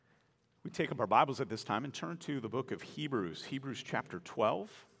We take up our Bibles at this time and turn to the book of Hebrews, Hebrews chapter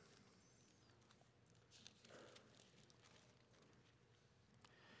 12.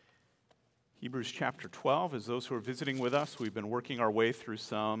 Hebrews chapter 12, as those who are visiting with us, we've been working our way through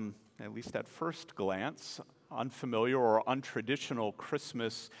some, at least at first glance, unfamiliar or untraditional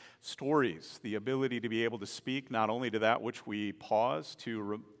Christmas stories. The ability to be able to speak not only to that which we pause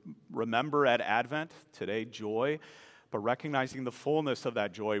to remember at Advent, today joy, but recognizing the fullness of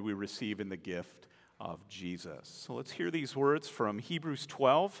that joy we receive in the gift of Jesus. So let's hear these words from Hebrews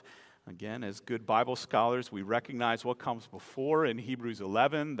 12. Again, as good Bible scholars, we recognize what comes before in Hebrews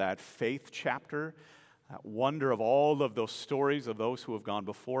 11, that faith chapter, that wonder of all of those stories of those who have gone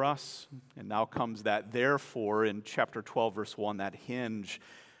before us. And now comes that therefore in chapter 12, verse 1, that hinge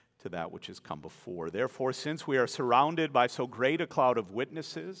to that which has come before. Therefore, since we are surrounded by so great a cloud of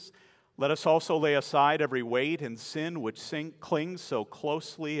witnesses, let us also lay aside every weight and sin which clings so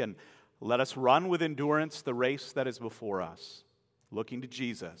closely, and let us run with endurance the race that is before us, looking to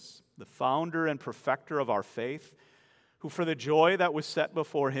Jesus, the founder and perfecter of our faith, who for the joy that was set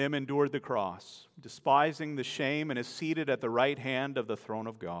before him endured the cross, despising the shame, and is seated at the right hand of the throne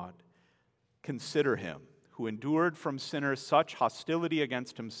of God. Consider him, who endured from sinners such hostility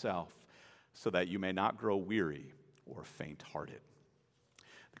against himself, so that you may not grow weary or faint-hearted.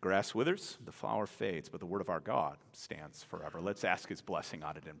 The grass withers, the flower fades, but the word of our God stands forever. Let's ask his blessing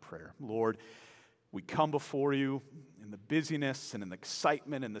on it in prayer. Lord, we come before you in the busyness and in the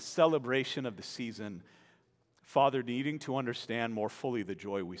excitement and the celebration of the season, Father, needing to understand more fully the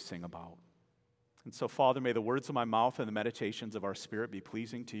joy we sing about. And so, Father, may the words of my mouth and the meditations of our spirit be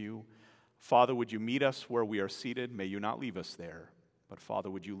pleasing to you. Father, would you meet us where we are seated? May you not leave us there. But,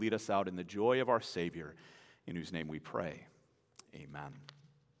 Father, would you lead us out in the joy of our Savior, in whose name we pray. Amen.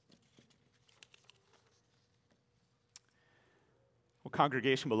 Well,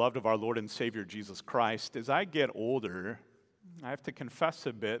 congregation, beloved of our Lord and Savior Jesus Christ, as I get older, I have to confess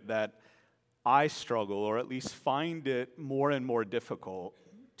a bit that I struggle, or at least find it more and more difficult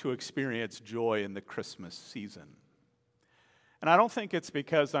to experience joy in the Christmas season. And I don't think it's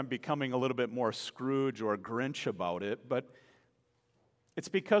because I'm becoming a little bit more Scrooge or Grinch about it, but it's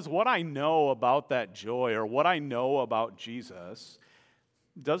because what I know about that joy, or what I know about Jesus,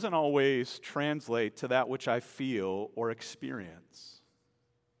 doesn't always translate to that which I feel or experience.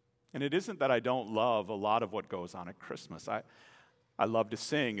 And it isn't that I don't love a lot of what goes on at Christmas. I love to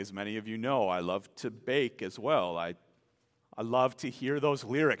sing, as many of you know. I love to bake as well. I love to hear those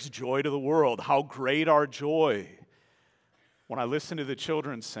lyrics, joy to the world, how great our joy. When I listen to the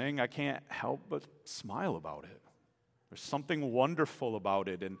children sing, I can't help but smile about it. There's something wonderful about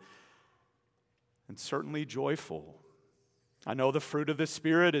it, and certainly joyful. I know the fruit of the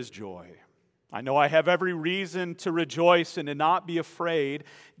Spirit is joy. I know I have every reason to rejoice and to not be afraid,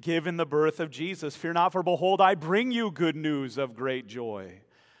 given the birth of Jesus. Fear not, for behold, I bring you good news of great joy,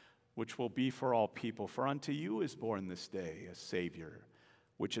 which will be for all people. For unto you is born this day a Savior,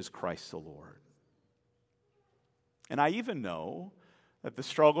 which is Christ the Lord. And I even know that the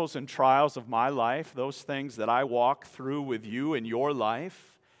struggles and trials of my life, those things that I walk through with you in your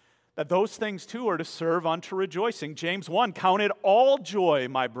life, that those things too are to serve unto rejoicing. James 1, count it all joy,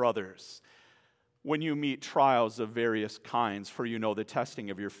 my brothers, when you meet trials of various kinds, for you know the testing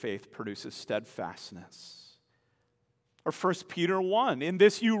of your faith produces steadfastness. Or 1 Peter 1, in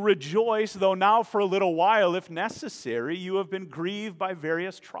this you rejoice, though now for a little while, if necessary, you have been grieved by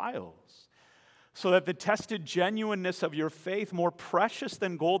various trials, so that the tested genuineness of your faith, more precious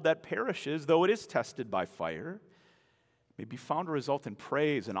than gold that perishes, though it is tested by fire, may be found to result in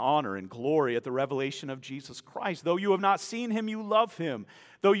praise and honor and glory at the revelation of Jesus Christ. Though you have not seen him, you love him.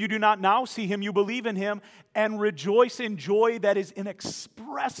 Though you do not now see him, you believe in him and rejoice in joy that is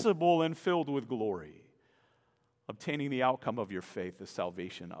inexpressible and filled with glory, obtaining the outcome of your faith, the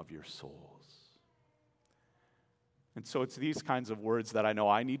salvation of your souls. And so it's these kinds of words that I know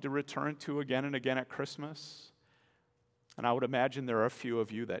I need to return to again and again at Christmas. And I would imagine there are a few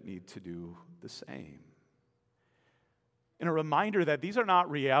of you that need to do the same. And a reminder that these are not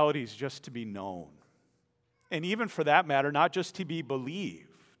realities just to be known. And even for that matter, not just to be believed,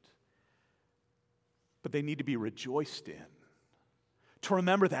 but they need to be rejoiced in. To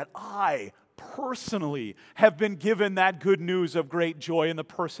remember that I personally have been given that good news of great joy in the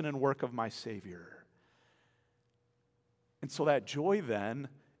person and work of my Savior. And so that joy then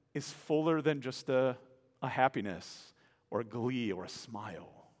is fuller than just a happiness or a glee or a smile.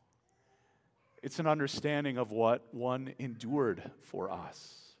 It's an understanding of what one endured for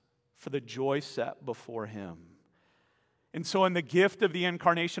us, for the joy set before him. And so in the gift of the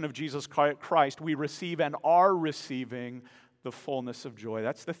incarnation of Jesus Christ, we receive and are receiving the fullness of joy.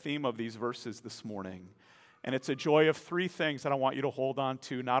 That's the theme of these verses this morning. And it's a joy of three things that I want you to hold on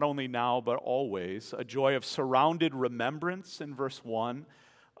to, not only now, but always. A joy of surrounded remembrance in verse 1,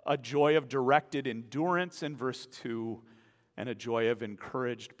 a joy of directed endurance in verse 2, and a joy of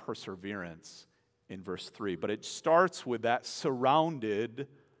encouraged perseverance in verse 3. But it starts with that surrounded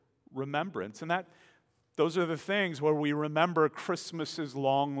remembrance. And those are the things where we remember Christmases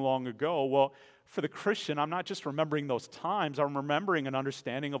long, long ago. Well, for the Christian, I'm not just remembering those times, I'm remembering an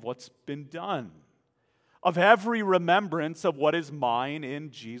understanding of what's been done, of every remembrance of what is mine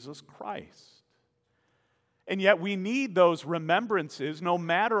in Jesus Christ. And yet we need those remembrances no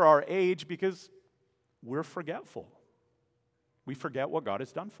matter our age because we're forgetful. We forget what God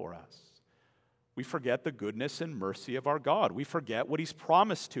has done for us. We forget the goodness and mercy of our God. We forget what He's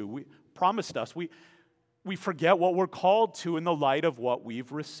promised us. We forget what we're called to in the light of what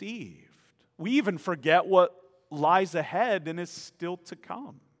we've received. We even forget what lies ahead and is still to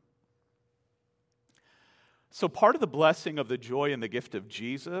come. So part of the blessing of the joy and the gift of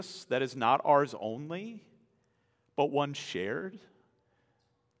Jesus that is not ours only, but one shared,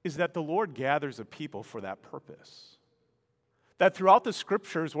 is that the Lord gathers a people for that purpose. That throughout the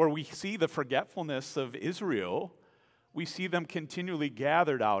Scriptures where we see the forgetfulness of Israel, we see them continually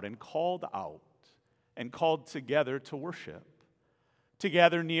gathered out and called together to worship, to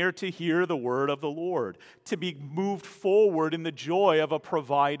gather near to hear the word of the Lord, to be moved forward in the joy of a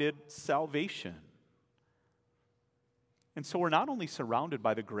provided salvation. And so we're not only surrounded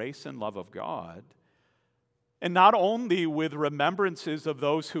by the grace and love of God, and not only with remembrances of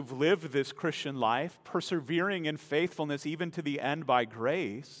those who've lived this Christian life, persevering in faithfulness even to the end by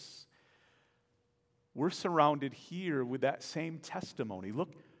grace, we're surrounded here with that same testimony.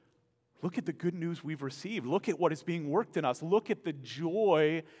 Look at the good news we've received. Look at what is being worked in us. Look at the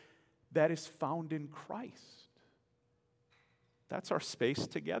joy that is found in Christ. That's our space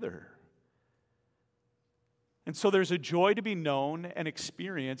together. And so there's a joy to be known and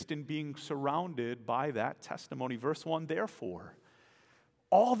experienced in being surrounded by that testimony. Verse 1, therefore,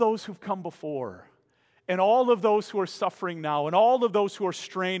 all those who've come before, and all of those who are suffering now, and all of those who are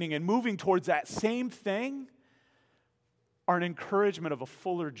straining and moving towards that same thing are an encouragement of a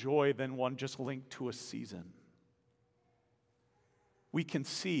fuller joy than one just linked to a season. We can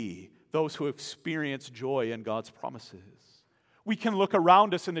see those who experience joy in God's promises. We can look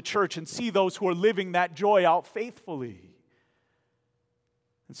around us in the church and see those who are living that joy out faithfully.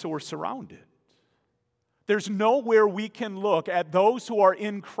 And so we're surrounded. There's nowhere we can look at those who are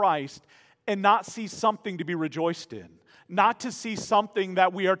in Christ and not see something to be rejoiced in, not to see something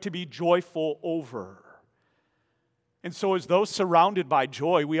that we are to be joyful over. And so as those surrounded by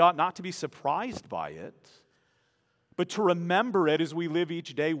joy, we ought not to be surprised by it, but to remember it as we live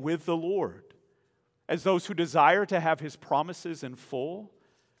each day with the Lord, as those who desire to have His promises in full,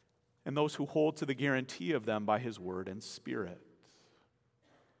 and those who hold to the guarantee of them by His word and Spirit.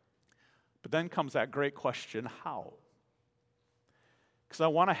 But then comes that great question, how? Because I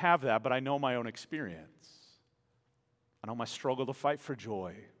want to have that, but I know my own experience. I know my struggle to fight for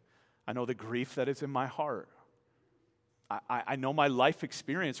joy. I know the grief that is in my heart. I know my life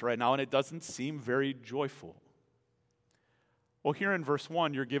experience right now, and it doesn't seem very joyful. Well, here in verse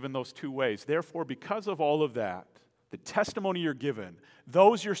 1, you're given those two ways. Therefore, because of all of that, the testimony you're given,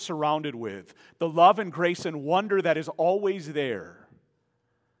 those you're surrounded with, the love and grace and wonder that is always there,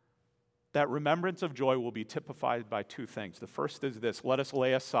 that remembrance of joy will be typified by two things. The first is this: let us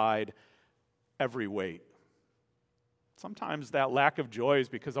lay aside every weight. Sometimes that lack of joy is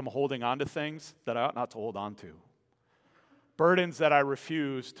because I'm holding on to things that I ought not to hold on to. Burdens that I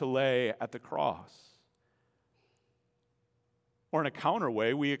refuse to lay at the cross. Or in a counter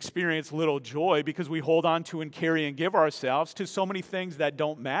way, we experience little joy because we hold on to and carry and give ourselves to so many things that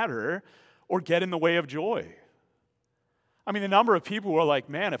don't matter or get in the way of joy. I mean, the number of people who are like,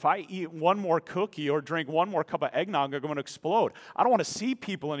 man, if I eat one more cookie or drink one more cup of eggnog, I'm going to explode. I don't want to see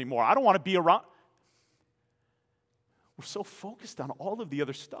people anymore. I don't want to be around. We're so focused on all of the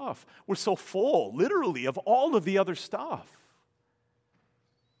other stuff. We're so full, literally, of all of the other stuff.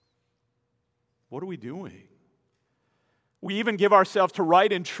 What are we doing? We even give ourselves to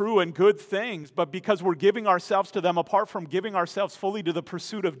right and true and good things, but because we're giving ourselves to them apart from giving ourselves fully to the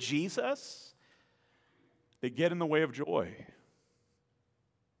pursuit of Jesus, they get in the way of joy.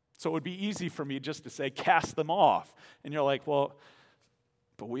 So it would be easy for me just to say, cast them off. And you're like, well,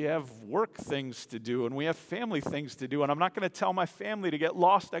 but we have work things to do and we have family things to do, and I'm not going to tell my family to get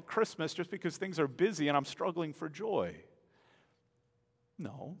lost at Christmas just because things are busy and I'm struggling for joy.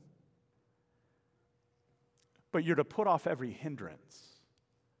 No. But you're to put off every hindrance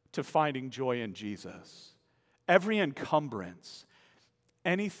to finding joy in Jesus. every encumbrance,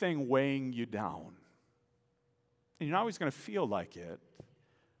 anything weighing you down. And you're not always going to feel like it,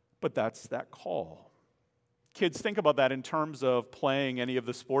 but that's that call. Kids, think about that in terms of playing any of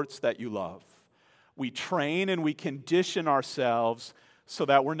the sports that you love. We train and we condition ourselves so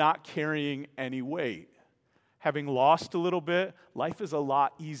that we're not carrying any weight. Having lost a little bit, life is a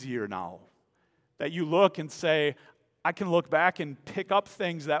lot easier now. That you look and say, I can look back and pick up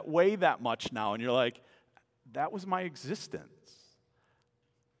things that weigh that much now. And you're like, that was my existence.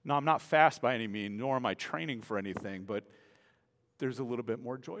 Now, I'm not fast by any means, nor am I training for anything, but there's a little bit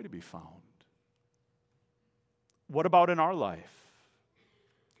more joy to be found. What about in our life?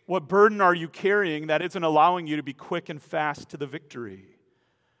 What burden are you carrying that isn't allowing you to be quick and fast to the victory?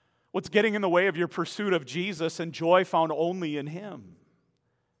 What's getting in the way of your pursuit of Jesus and joy found only in Him?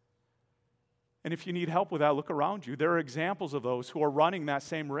 And if you need help with that, look around you. There are examples of those who are running that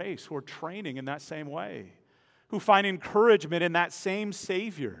same race, who are training in that same way, who find encouragement in that same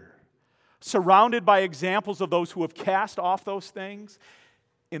Savior, surrounded by examples of those who have cast off those things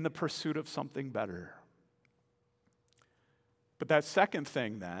in the pursuit of something better. But that second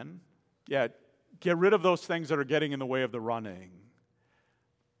thing then, get rid of those things that are getting in the way of the running.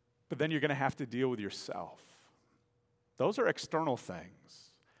 But then you're going to have to deal with yourself. Those are external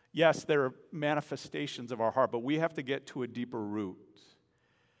things. Yes, they're manifestations of our heart, but we have to get to a deeper root.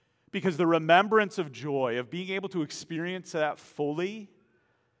 Because the remembrance of joy, of being able to experience that fully,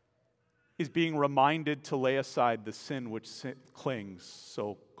 is being reminded to lay aside the sin which clings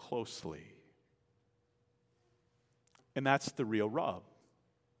so closely. And that's the real rub.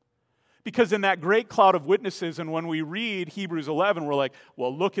 Because in that great cloud of witnesses, and when we read Hebrews 11, we're like,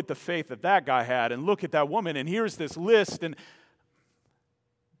 well, look at the faith that guy had, and look at that woman, and here's this list, and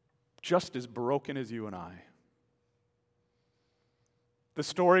just as broken as you and I. The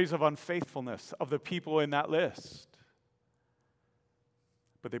stories of unfaithfulness of the people in that list.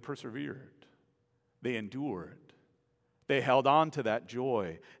 But they persevered. They endured. They held on to that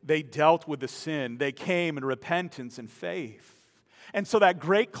joy. They dealt with the sin. They came in repentance and faith. And so that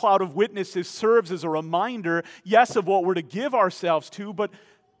great cloud of witnesses serves as a reminder, yes, of what we're to give ourselves to, but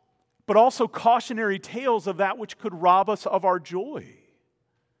also cautionary tales of that which could rob us of our joy.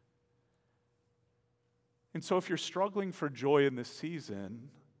 And so if you're struggling for joy in this season,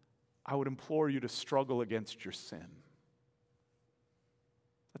 I would implore you to struggle against your sin.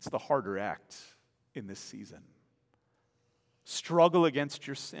 That's the harder act in this season. Struggle against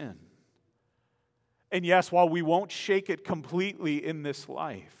your sin. And yes, while we won't shake it completely in this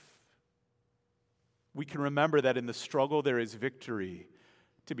life, we can remember that in the struggle there is victory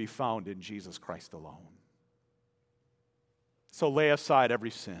to be found in Jesus Christ alone. So lay aside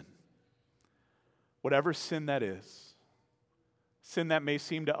every sin. Whatever sin that is, sin that may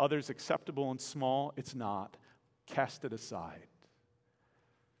seem to others acceptable and small, it's not. Cast it aside.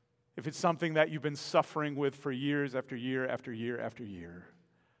 If it's something that you've been suffering with for years after year after year after year,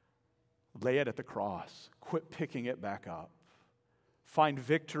 lay it at the cross. Quit picking it back up. Find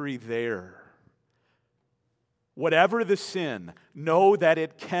victory there. Whatever the sin, know that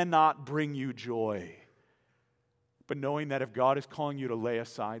it cannot bring you joy. But knowing that if God is calling you to lay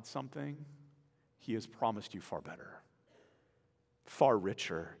aside something, He has promised you far better, far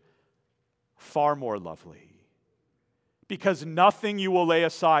richer, far more lovely. Because nothing you will lay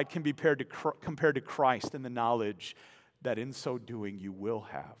aside can be compared to Christ and the knowledge that in so doing you will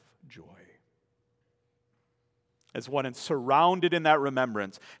have joy. As one and surrounded in that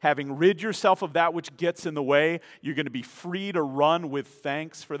remembrance, having rid yourself of that which gets in the way, you're going to be free to run with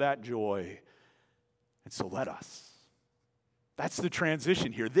thanks for that joy. And so let us. That's the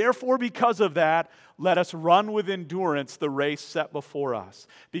transition here. Therefore, because of that, let us run with endurance the race set before us.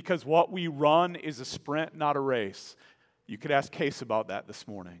 Because what we run is a sprint, not a race. You could ask Case about that this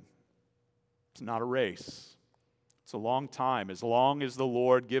morning. It's not a race. It's a long time, as long as the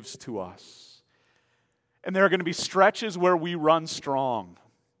Lord gives to us. And there are going to be stretches where we run strong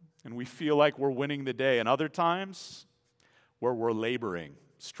and we feel like we're winning the day. And other times where we're laboring,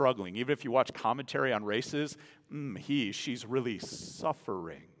 struggling. Even if you watch commentary on races, she's really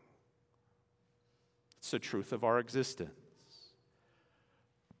suffering. It's the truth of our existence.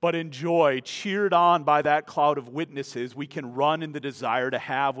 But in joy, cheered on by that cloud of witnesses, we can run in the desire to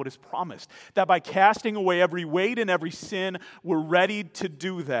have what is promised. That by casting away every weight and every sin, we're ready to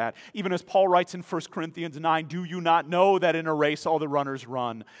do that. Even as Paul writes in 1 Corinthians 9, do you not know that in a race all the runners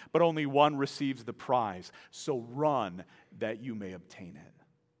run, but only one receives the prize? So run that you may obtain it.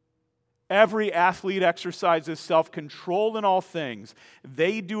 Every athlete exercises self-control in all things.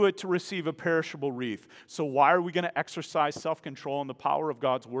 They do it to receive a perishable wreath. So why are we going to exercise self-control in the power of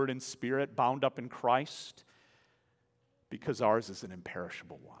God's word and spirit bound up in Christ? because ours is an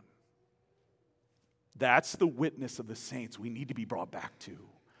imperishable one. That's the witness of the saints we need to be brought back to.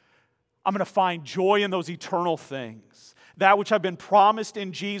 I'm going to find joy in those eternal things, that which I've been promised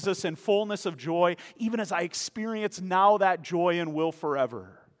in Jesus in fullness of joy, even as I experience now that joy and will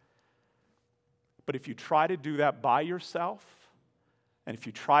forever. But if you try to do that by yourself, and if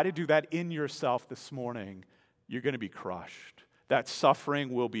you try to do that in yourself this morning, you're going to be crushed. That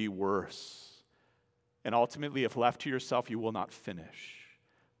suffering will be worse. And ultimately, if left to yourself, you will not finish.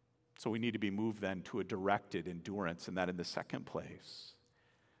 So we need to be moved then to a directed endurance, and that in the second place.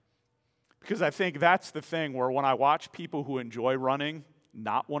 Because I think that's the thing where when I watch people who enjoy running,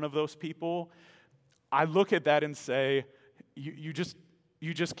 not one of those people, I look at that and say, you just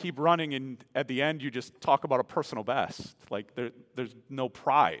keep running, and at the end you just talk about a personal best. Like there's no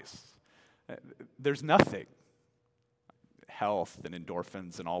prize. There's nothing. Health and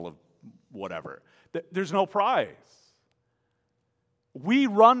endorphins and all of whatever. There's no prize. We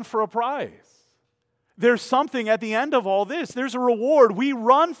run for a prize. There's something at the end of all this. There's a reward. We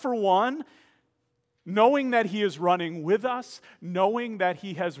run for one, knowing that He is running with us, knowing that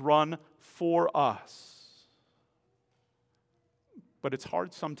He has run for us. But it's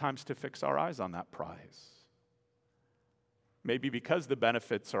hard sometimes to fix our eyes on that prize. Maybe because the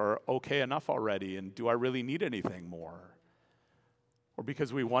benefits are okay enough already, and do I really need anything more? Or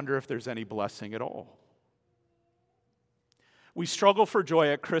because we wonder if there's any blessing at all. We struggle for joy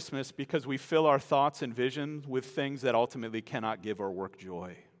at Christmas because we fill our thoughts and visions with things that ultimately cannot give or work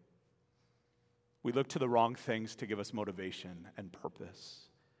joy. We look to the wrong things to give us motivation and purpose.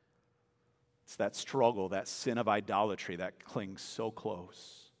 It's that struggle, that sin of idolatry that clings so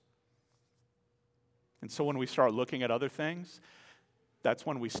close. And so when we start looking at other things, that's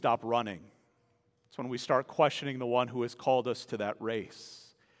when we stop running. It's when we start questioning the one who has called us to that race.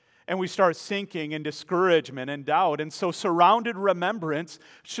 And we start sinking in discouragement and doubt. And so surrounded remembrance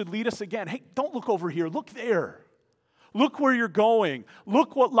should lead us again. Hey, don't look over here. Look there. Look where you're going.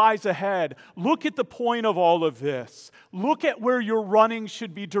 Look what lies ahead. Look at the point of all of this. Look at where your running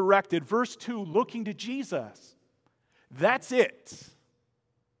should be directed. Verse 2, looking to Jesus. That's it.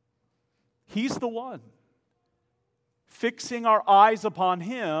 He's the one. Fixing our eyes upon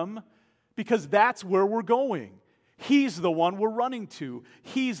Him because that's where we're going. He's the one we're running to.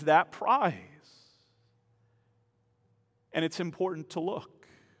 He's that prize. And it's important to look.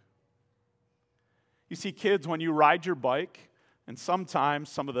 You see, kids, when you ride your bike, and sometimes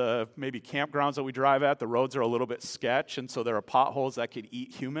some of the maybe campgrounds that we drive at, the roads are a little bit sketch, and so there are potholes that could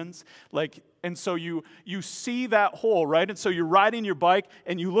eat humans. And so you see that hole, right? And so you're riding your bike,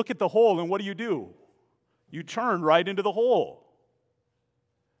 and you look at the hole, and what do? You turn right into the hole.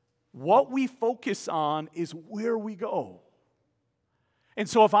 What we focus on is where we go. And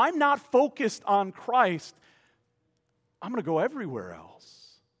so if I'm not focused on Christ, I'm going to go everywhere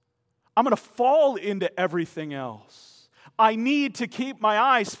else. I'm going to fall into everything else. I need to keep my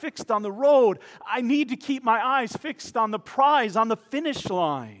eyes fixed on the road. I need to keep my eyes fixed on the prize, on the finish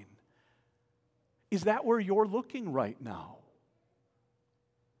line. Is that where you're looking right now?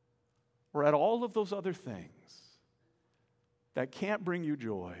 Or at all of those other things that can't bring you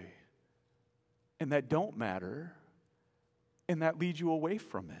joy, and that don't matter, and that lead you away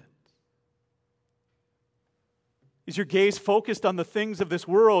from it? Is your gaze focused on the things of this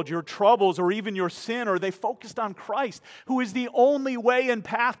world, your troubles, or even your sin, or are they focused on Christ, who is the only way and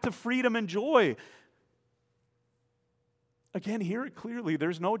path to freedom and joy? Again, hear it clearly.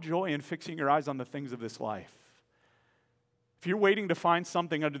 There's no joy in fixing your eyes on the things of this life. If you're waiting to find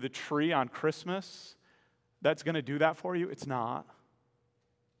something under the tree on Christmas that's going to do that for you, it's not.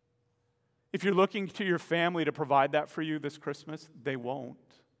 If you're looking to your family to provide that for you this Christmas, they won't.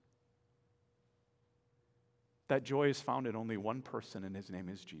 That joy is found in only one person, and His name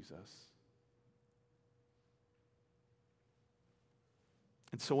is Jesus.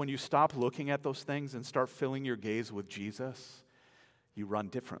 And so when you stop looking at those things and start filling your gaze with Jesus, you run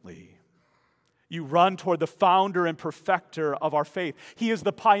differently. You run toward the founder and perfecter of our faith. He is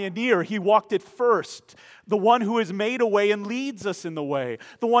the pioneer. He walked it first. The one who has made a way and leads us in the way.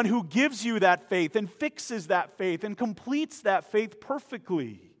 The one who gives you that faith and fixes that faith and completes that faith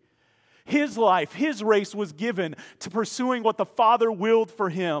perfectly. His life, His race was given to pursuing what the Father willed for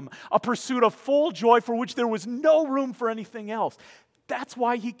Him, a pursuit of full joy for which there was no room for anything else. That's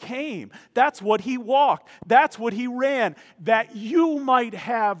why He came. That's what He walked. That's what He ran, that you might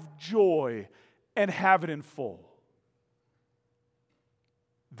have joy and have it in full.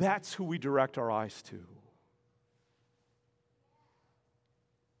 That's who we direct our eyes to.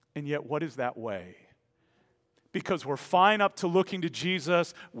 And yet, what is that way? because we're fine up to looking to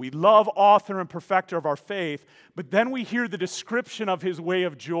Jesus. We love author and perfecter of our faith, but then we hear the description of his way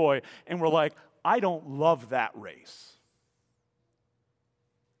of joy, and we're like, I don't love that race.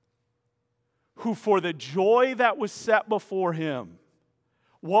 Who for the joy that was set before him,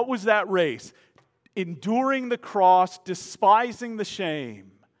 what was that race? Enduring the cross, despising the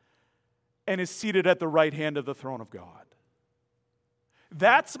shame, and is seated at the right hand of the throne of God.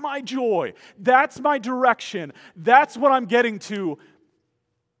 That's my joy. That's my direction. That's what I'm getting to.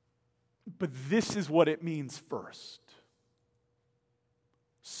 But this is what it means first.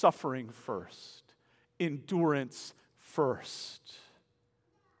 Suffering first. Endurance first.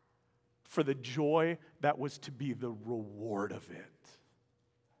 For the joy that was to be the reward of it.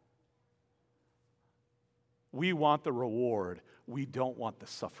 We want the reward. We don't want the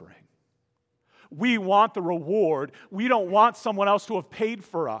suffering. We want the reward. We don't want someone else to have paid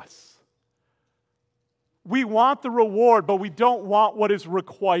for us. We want the reward, but we don't want what is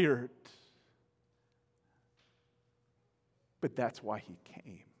required. But that's why he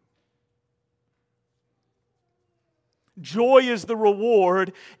came. Joy is the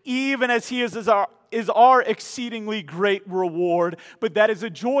reward, even as he is our exceedingly great reward. But that is a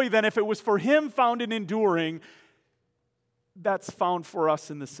joy then, if it was for him found in enduring, that's found for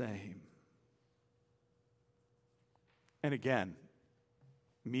us in the same. And again,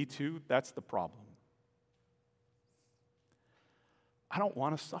 me too, that's the problem. I don't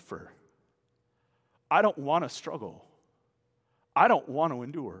want to suffer. I don't want to struggle. I don't want to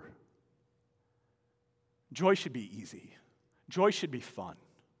endure. Joy should be easy. Joy should be fun.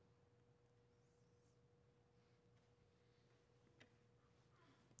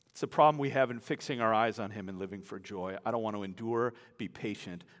 It's a problem we have in fixing our eyes on him and living for joy. I don't want to endure, be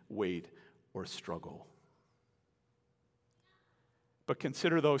patient, wait, or struggle. But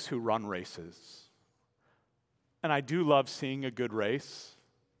consider those who run races. And I do love seeing a good race.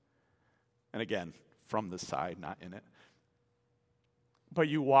 And again, from the side, not in it. But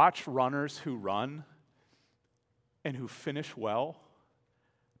you watch runners who run and who finish well,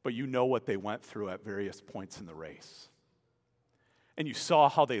 but you know what they went through at various points in the race. And you saw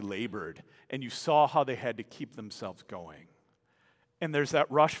how they labored, and you saw how they had to keep themselves going. And there's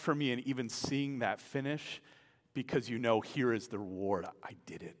that rush for me in even seeing that finish, because you know, here is the reward. I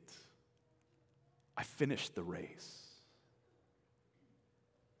did it. I finished the race.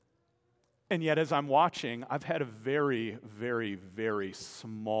 And yet, as I'm watching, I've had a very, very, very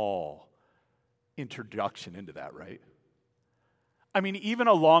small introduction into that, right? I mean, even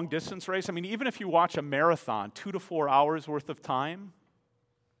a long distance race, even if you watch a marathon, 2 to 4 hours worth of time,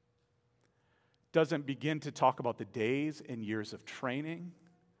 doesn't begin to talk about the days and years of training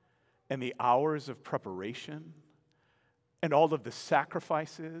and the hours of preparation and all of the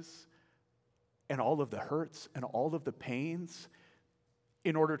sacrifices and all of the hurts and all of the pains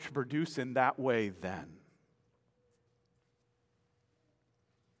in order to produce in that way then.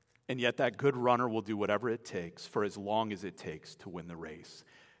 And yet that good runner will do whatever it takes for as long as it takes to win the race.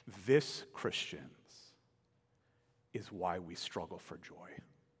 This, Christians, is why we struggle for joy.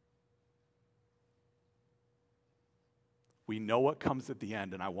 We know what comes at the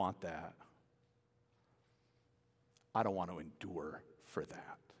end, and I want that. I don't want to endure for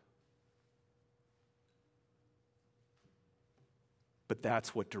that. But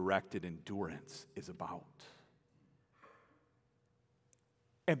that's what directed endurance is about.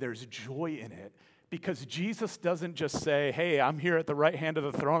 And there's joy in it because Jesus doesn't just say, hey, I'm here at the right hand of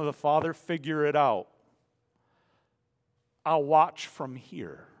the throne of the Father, figure it out. I'll watch from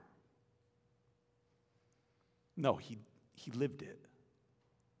here. No, he lived it.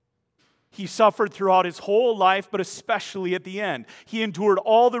 He suffered throughout his whole life, but especially at the end. He endured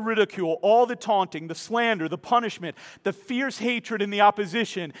all the ridicule, all the taunting, the slander, the punishment, the fierce hatred and the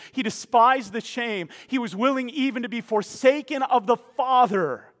opposition. He despised the shame. He was willing even to be forsaken of the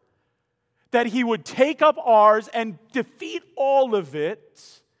Father, that he would take up ours and defeat all of it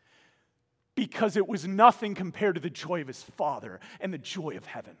because it was nothing compared to the joy of his Father and the joy of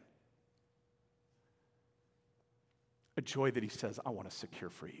heaven. A joy that he says, I want to secure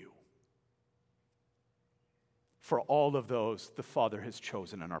for you. For all of those the Father has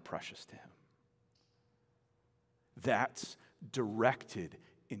chosen and are precious to him. That's directed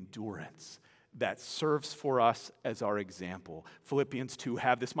endurance that serves for us as our example. Philippians 2,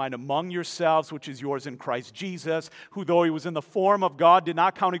 have this mind among yourselves, which is yours in Christ Jesus, who though he was in the form of God, did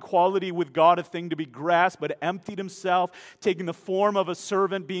not count equality with God a thing to be grasped, but emptied himself, taking the form of a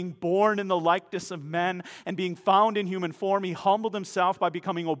servant, being born in the likeness of men, and being found in human form, he humbled himself by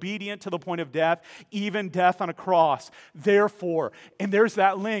becoming obedient to the point of death, even death on a cross. Therefore, and there's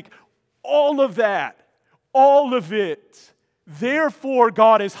that link, all of that, All of it. Therefore,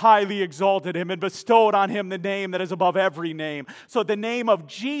 God has highly exalted him and bestowed on him the name that is above every name. So at the name of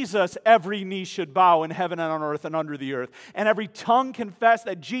Jesus, every knee should bow in heaven and on earth and under the earth. And every tongue confess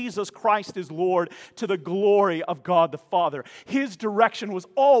that Jesus Christ is Lord, to the glory of God the Father. His direction was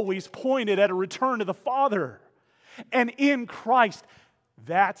always pointed at a return to the Father. And in Christ,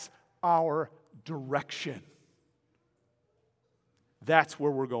 that's our direction. That's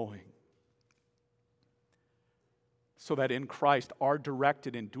where we're going. So that in Christ, our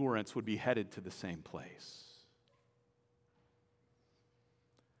directed endurance would be headed to the same place.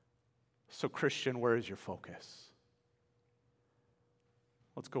 So, Christian, where is your focus?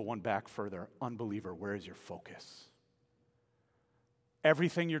 Let's go one back further. Unbeliever, where is your focus?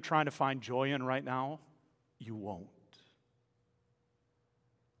 Everything you're trying to find joy in right now, you won't.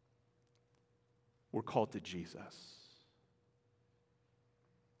 We're called to Jesus.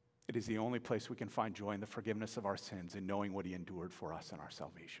 It is the only place we can find joy in the forgiveness of our sins and knowing what he endured for us in our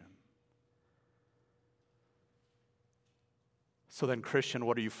salvation. So then, Christian,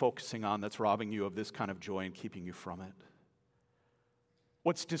 what are you focusing on that's robbing you of this kind of joy and keeping you from it?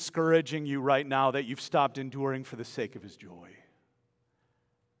 What's discouraging you right now that you've stopped enduring for the sake of his joy?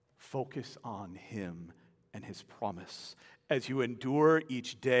 Focus on him and his promise. As you endure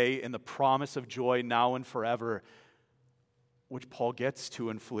each day in the promise of joy now and forever, which Paul gets to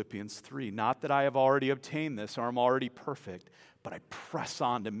in Philippians 3. Not that I have already obtained this or I'm already perfect, but I press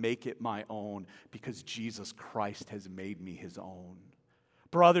on to make it my own because Jesus Christ has made me his own.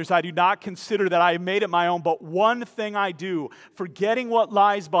 Brothers, I do not consider that I have made it my own, but one thing I do, forgetting what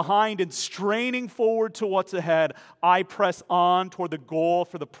lies behind and straining forward to what's ahead, I press on toward the goal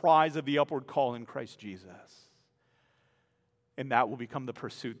for the prize of the upward call in Christ Jesus. And that will become the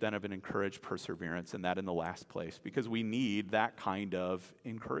pursuit then of an encouraged perseverance, and that in the last place, because we need that kind of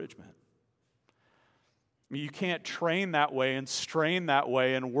encouragement. I mean, you can't train that way and strain that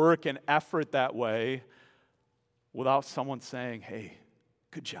way and work and effort that way without someone saying, hey,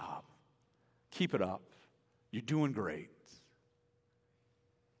 good job. Keep it up. You're doing great.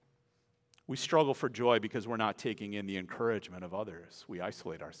 We struggle for joy because we're not taking in the encouragement of others. We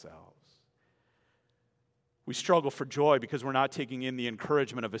isolate ourselves. We struggle for joy because we're not taking in the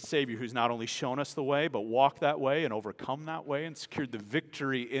encouragement of a Savior who's not only shown us the way, but walked that way and overcome that way and secured the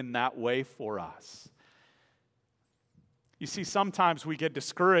victory in that way for us. You see, sometimes we get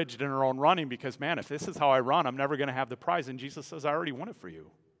discouraged in our own running because, man, if this is how I run, I'm never going to have the prize. And Jesus says, I already won it for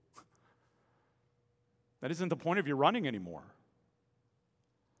you. That isn't the point of your running anymore.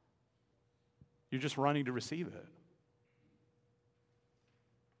 You're just running to receive it.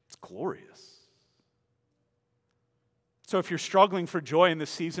 It's glorious. So if you're struggling for joy in this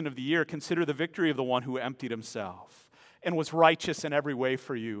season of the year, consider the victory of the one who emptied himself and was righteous in every way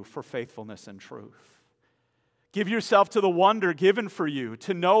for you, for faithfulness and truth. Give yourself to the wonder given for you,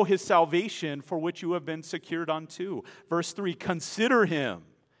 to know his salvation for which you have been secured unto. Verse 3, consider him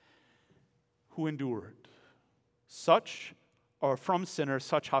who endured such, or from sinners,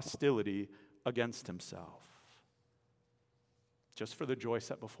 such hostility against himself, just for the joy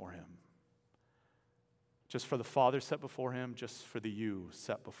set before him. Just for the Father set before him, just for the you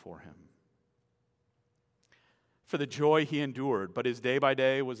set before him. For the joy he endured, but his day by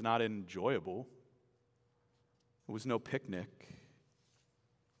day was not enjoyable. It was no picnic.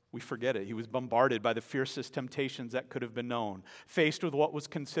 We forget it. He was bombarded by the fiercest temptations that could have been known, faced with what was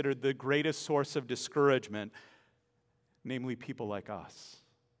considered the greatest source of discouragement, namely people like us.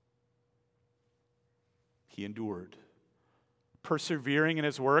 He endured. Persevering in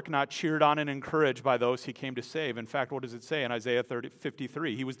his work, not cheered on and encouraged by those he came to save. In fact, what does it say in Isaiah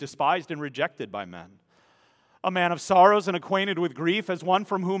 53? He was despised and rejected by men. A man of sorrows and acquainted with grief, as one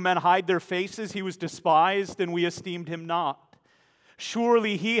from whom men hide their faces, he was despised and we esteemed him not.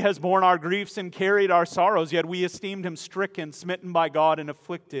 Surely he has borne our griefs and carried our sorrows, yet we esteemed him stricken, smitten by God, and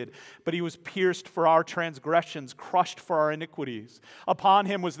afflicted. But he was pierced for our transgressions, crushed for our iniquities. Upon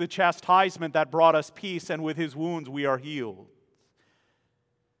him was the chastisement that brought us peace, and with his wounds we are healed.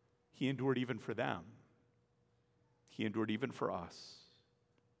 He endured even for them. He endured even for us.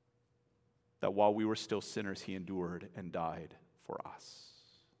 That while we were still sinners, he endured and died for us.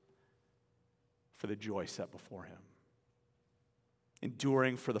 For the joy set before him.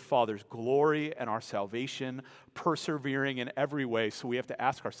 Enduring for the Father's glory and our salvation, persevering in every way. So we have to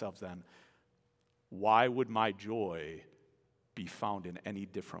ask ourselves then, why would my joy be found in any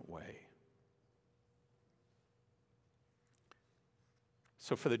different way?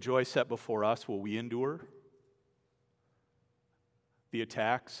 So for the joy set before us, will we endure the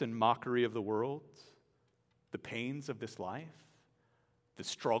attacks and mockery of the world, the pains of this life, the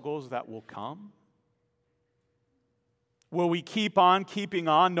struggles that will come? Will we keep on keeping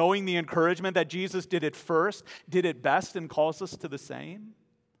on, knowing the encouragement that Jesus did it first, did it best, and calls us to the same?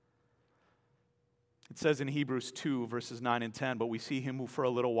 It says in Hebrews 2, verses 9 and 10, "But we see him who for a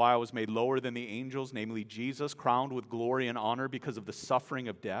little while was made lower than the angels, namely Jesus, crowned with glory and honor because of the suffering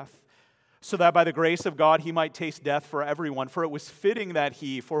of death, so that by the grace of God he might taste death for everyone. For it was fitting that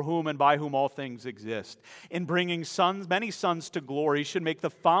he, for whom and by whom all things exist, in bringing many sons to glory, should make the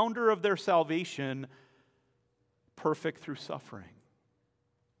founder of their salvation perfect through suffering."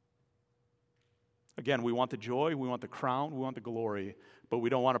 Again, we want the joy, we want the crown, we want the glory, but we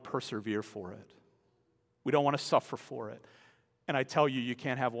don't want to persevere for it. We don't want to suffer for it. And I tell you, you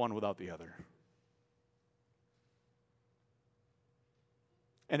can't have one without the other.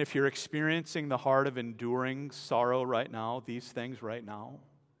 And if you're experiencing the heart of enduring sorrow right now, these things right now,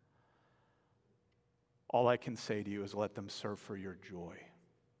 all I can say to you is let them serve for your joy.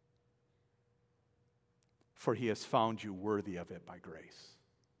 For he has found you worthy of it by grace.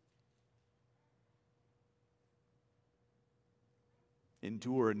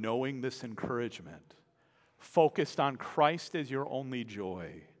 Endure knowing this encouragement, focused on Christ as your only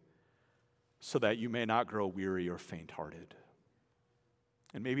joy, so that you may not grow weary or faint-hearted.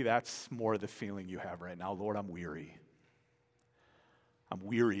 And maybe that's more the feeling you have right now. Lord, I'm weary. I'm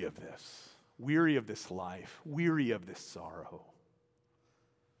weary of this life, weary of this sorrow.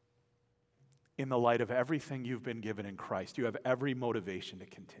 In the light of everything you've been given in Christ, you have every motivation to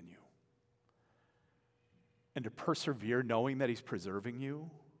continue and to persevere, knowing that he's preserving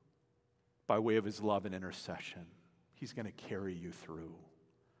you by way of his love and intercession. He's going to carry you through.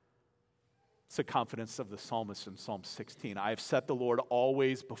 It's the confidence of the psalmist in Psalm 16. "I have set the Lord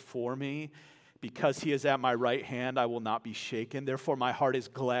always before me. Because he is at my right hand, I will not be shaken. Therefore my heart is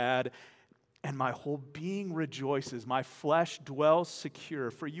glad, and my whole being rejoices. My flesh dwells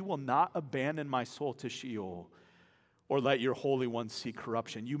secure, for you will not abandon my soul to Sheol, or let your Holy One see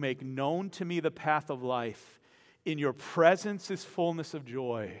corruption. You make known to me the path of life. In your presence is fullness of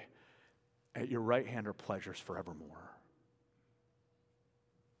joy. At your right hand are pleasures forevermore."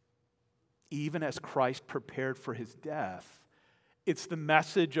 Even as Christ prepared for his death, it's the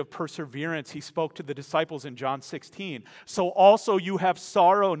message of perseverance he spoke to the disciples in John 16. "So also you have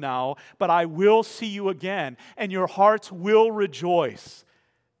sorrow now, but I will see you again, and your hearts will rejoice,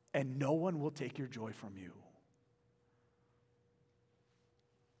 and no one will take your joy from you."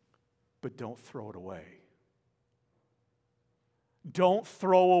 But don't throw it away. Don't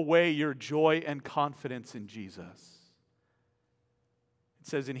throw away your joy and confidence in Jesus. It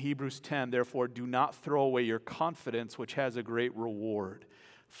says in Hebrews 10, "Therefore do not throw away your confidence, which has a great reward,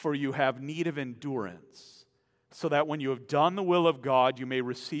 for you have need of endurance, so that when you have done the will of God, you may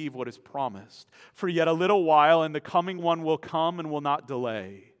receive what is promised. For yet a little while, and the coming one will come and will not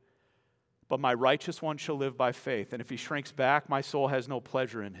delay. But my righteous one shall live by faith, and if he shrinks back, my soul has no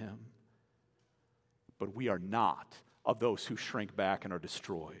pleasure in him. But we are not of those who shrink back and are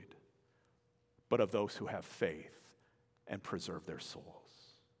destroyed, but of those who have faith and preserve their souls."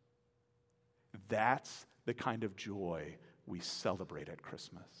 That's the kind of joy we celebrate at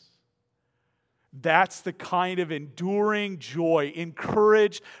Christmas. That's the kind of enduring joy,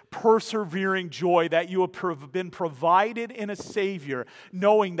 encouraged, persevering joy that you have been provided in a Savior,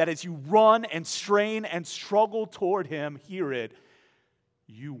 knowing that as you run and strain and struggle toward him, hear it,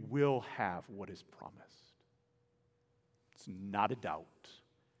 you will have what is promised. It's not a doubt.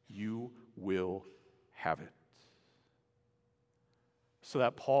 You will have it. So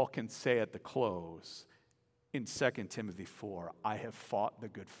that Paul can say at the close in 2 Timothy 4, "I have fought the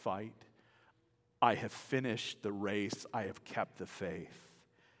good fight. I have finished the race. I have kept the faith.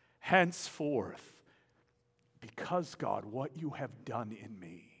 Henceforth, because God, what you have done in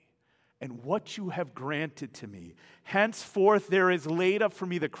me and what you have granted to me, henceforth there is laid up for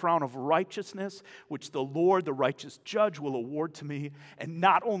me the crown of righteousness, which the Lord, the righteous judge, will award to me, and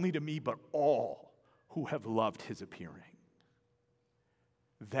not only to me, but all who have loved his appearing."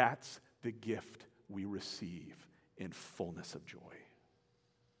 That's the gift we receive in fullness of joy.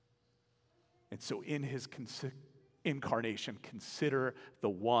 And so in his incarnation, consider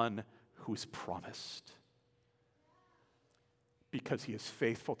the one who's promised, because he is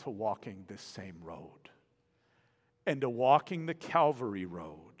faithful to walking this same road and to walking the Calvary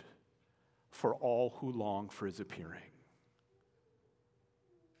road for all who long for his appearing.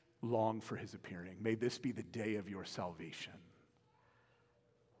 Long for his appearing. May this be the day of your salvation.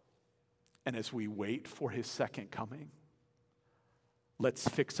 And as we wait for his second coming, let's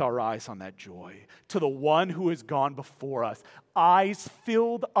fix our eyes on that joy, to the one who has gone before us, eyes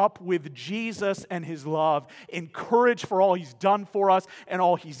filled up with Jesus and his love, encouraged for all he's done for us and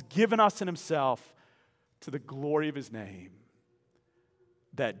all he's given us in himself, to the glory of his name,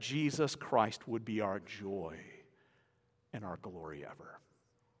 that Jesus Christ would be our joy and our glory ever.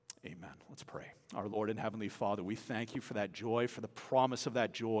 Amen. Let's pray. Our Lord and Heavenly Father, we thank you for that joy, for the promise of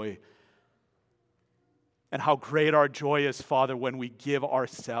that joy, and how great our joy is, Father, when we give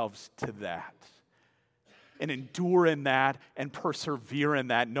ourselves to that and endure in that and persevere in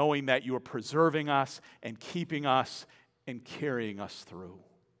that, knowing that you are preserving us and keeping us and carrying us through.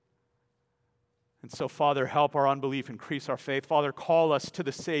 And so, Father, help our unbelief, increase our faith. Father, call us to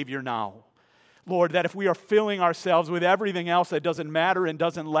the Savior now. Lord, that if we are filling ourselves with everything else that doesn't matter and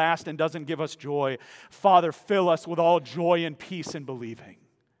doesn't last and doesn't give us joy, Father, fill us with all joy and peace in believing.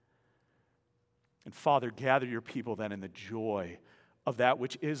 And Father, gather your people then in the joy of that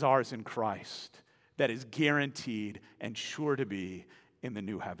which is ours in Christ, that is guaranteed and sure to be in the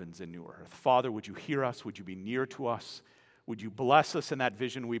new heavens and new earth. Father, would you hear us? Would you be near to us? Would you bless us in that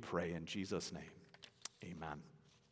vision, we pray, in Jesus' name. Amen.